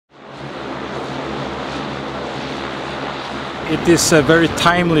It is a very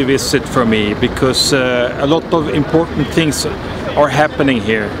timely visit for me because a lot of important things are happening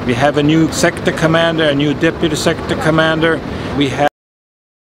here. We have a new sector commander, a new deputy sector commander. We have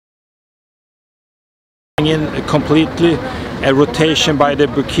in completely a rotation by the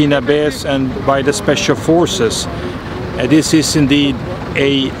Burkinabés and by the special forces. This is indeed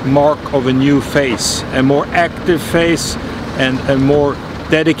a mark of a new phase, a more active phase and a more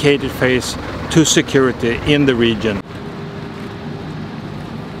dedicated phase to security in the region.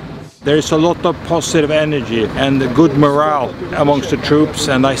 There is a lot of positive energy and good morale amongst the troops,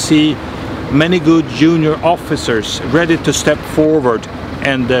 and I see many good junior officers ready to step forward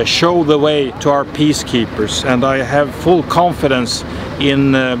and show the way to our peacekeepers. And I have full confidence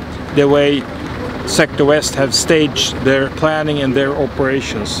in the way Sector West have staged their planning and their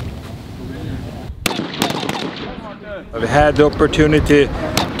operations. I've had the opportunity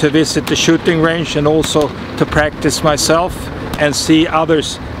to visit the shooting range and also to practice myself and see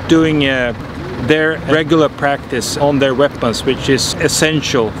others doing their regular practice on their weapons, which is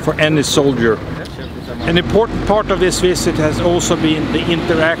essential for any soldier. An important part of this visit has also been the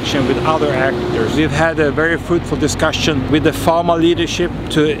interaction with other actors. We've had a very fruitful discussion with the FAMA leadership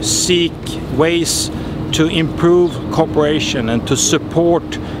to seek ways to improve cooperation and to support,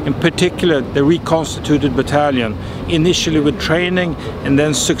 in particular, the reconstituted battalion, initially with training and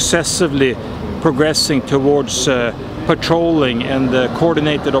then successively progressing towards patrolling and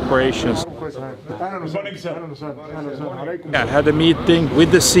coordinated operations. I had a meeting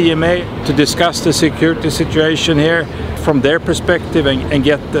with the CMA to discuss the security situation here from their perspective and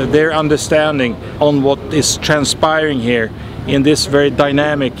get their understanding on what is transpiring here in this very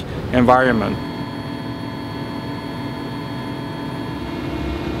dynamic environment.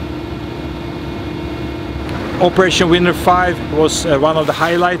 Operation Winter 5 was one of the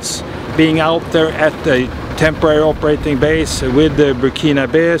highlights, being out there at the temporary operating base with the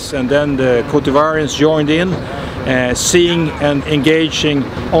Burkinabés, and then the Cote d'Ivoirians joined in, seeing and engaging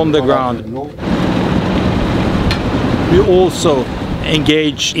on the ground. We also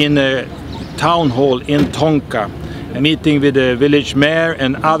engaged in a town hall in Tonka, a meeting with the village mayor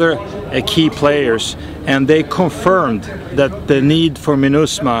and other key players, and they confirmed that the need for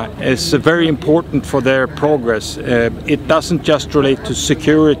MINUSMA is very important for their progress. It doesn't just relate to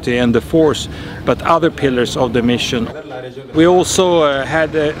security and the force, but other pillars of the mission. We also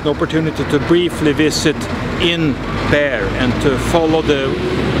had the opportunity to briefly visit in Bear and to follow the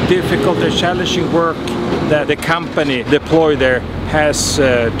difficult and challenging work that the company deployed there has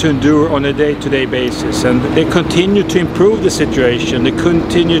to endure on a day-to-day basis. And they continue to improve the situation, they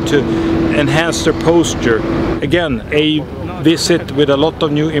continue to enhance their posture. Again, a visit with a lot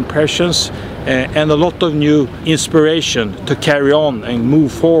of new impressions and a lot of new inspiration to carry on and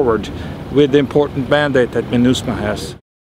move forward with the important mandate that MINUSMA has.